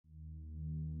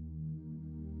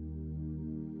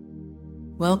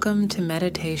Welcome to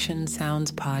Meditation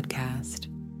Sounds Podcast.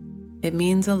 It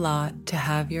means a lot to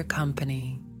have your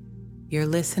company. You're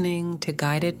listening to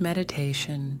guided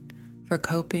meditation for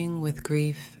coping with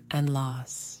grief and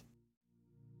loss.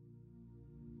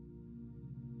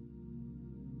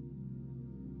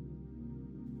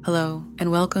 Hello, and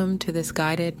welcome to this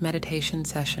guided meditation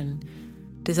session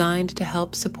designed to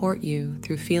help support you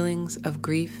through feelings of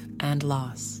grief and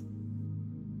loss.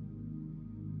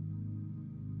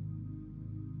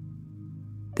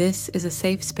 This is a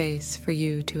safe space for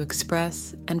you to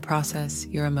express and process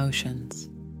your emotions.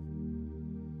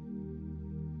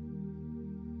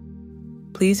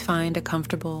 Please find a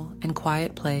comfortable and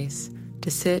quiet place to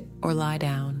sit or lie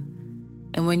down,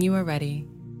 and when you are ready,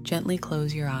 gently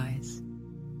close your eyes.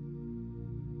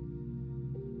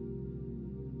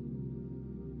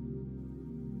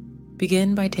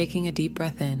 Begin by taking a deep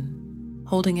breath in,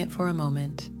 holding it for a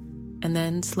moment, and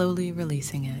then slowly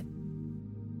releasing it.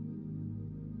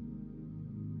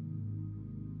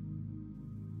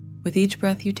 With each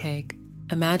breath you take,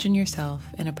 imagine yourself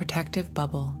in a protective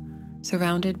bubble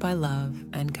surrounded by love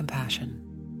and compassion.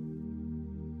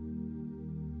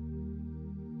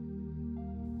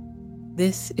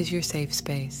 This is your safe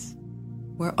space,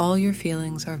 where all your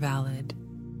feelings are valid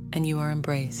and you are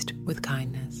embraced with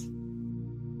kindness.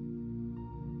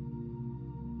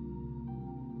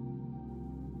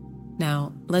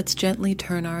 Now, let's gently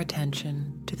turn our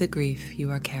attention to the grief you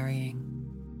are carrying.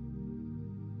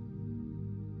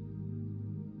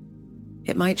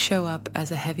 It might show up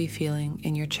as a heavy feeling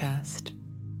in your chest,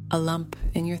 a lump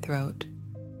in your throat,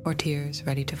 or tears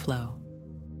ready to flow.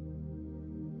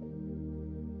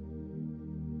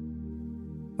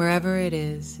 Wherever it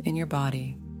is in your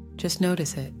body, just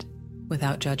notice it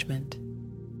without judgment.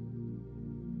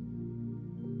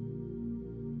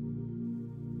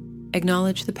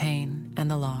 Acknowledge the pain and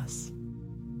the loss,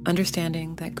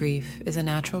 understanding that grief is a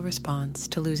natural response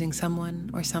to losing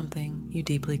someone or something you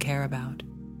deeply care about.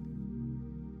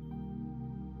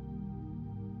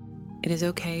 It is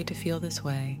okay to feel this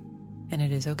way, and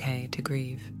it is okay to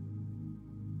grieve.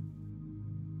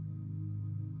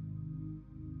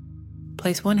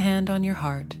 Place one hand on your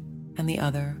heart and the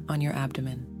other on your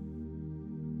abdomen.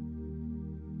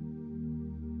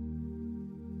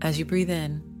 As you breathe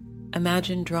in,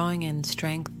 imagine drawing in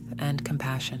strength and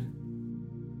compassion.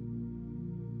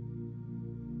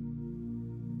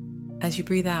 As you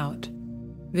breathe out,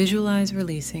 visualize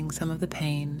releasing some of the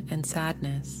pain and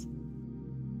sadness.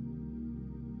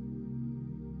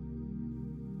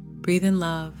 Breathe in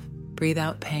love, breathe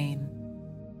out pain.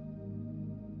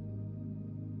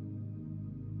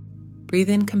 Breathe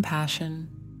in compassion,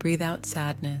 breathe out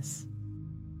sadness.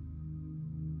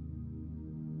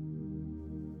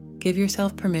 Give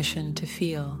yourself permission to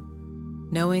feel,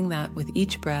 knowing that with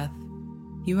each breath,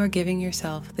 you are giving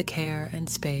yourself the care and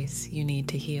space you need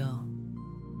to heal.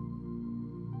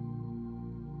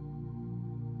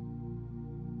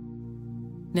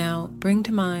 Now, bring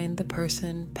to mind the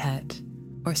person, pet,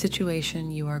 or situation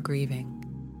you are grieving.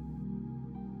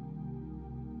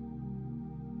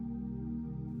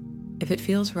 If it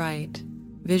feels right,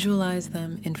 visualize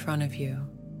them in front of you.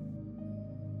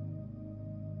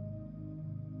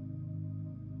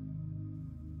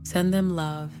 Send them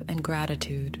love and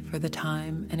gratitude for the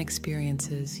time and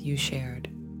experiences you shared.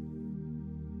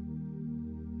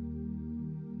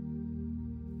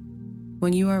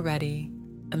 When you are ready,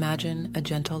 imagine a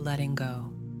gentle letting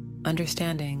go,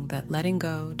 understanding that letting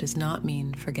go does not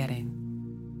mean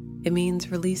forgetting. It means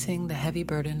releasing the heavy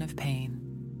burden of pain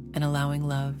and allowing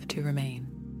love to remain.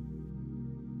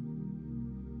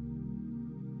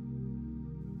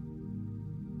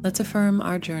 Let's affirm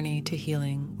our journey to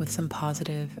healing with some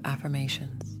positive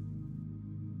affirmations.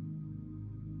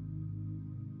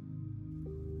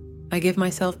 I give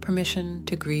myself permission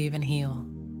to grieve and heal.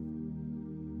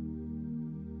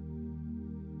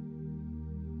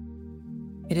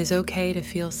 It is okay to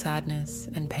feel sadness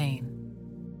and pain.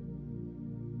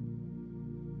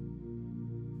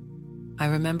 I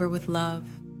remember with love,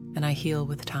 and I heal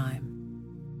with time.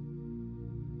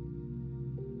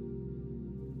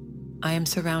 I am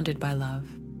surrounded by love,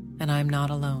 and I am not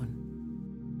alone.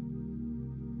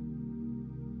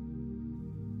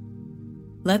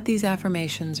 Let these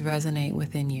affirmations resonate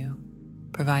within you,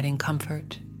 providing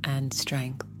comfort and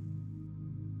strength.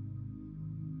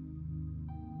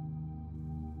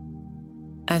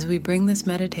 As we bring this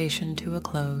meditation to a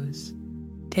close,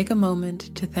 take a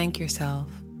moment to thank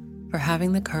yourself for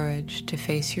having the courage to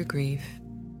face your grief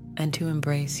and to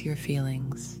embrace your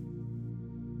feelings.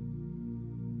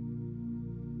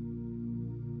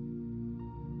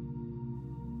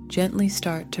 Gently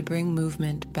start to bring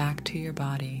movement back to your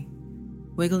body,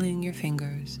 wiggling your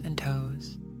fingers and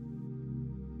toes.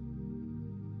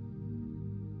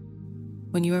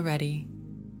 When you are ready,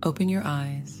 open your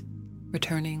eyes,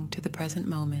 returning to the present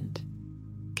moment,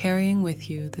 carrying with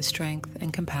you the strength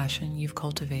and compassion you've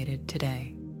cultivated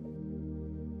today.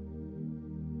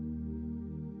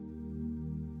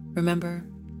 Remember,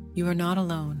 you are not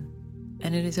alone,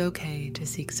 and it is okay to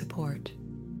seek support.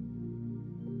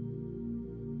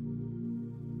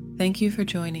 Thank you for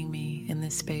joining me in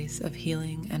this space of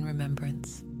healing and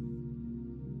remembrance.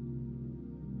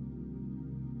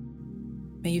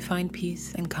 May you find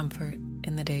peace and comfort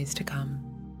in the days to come.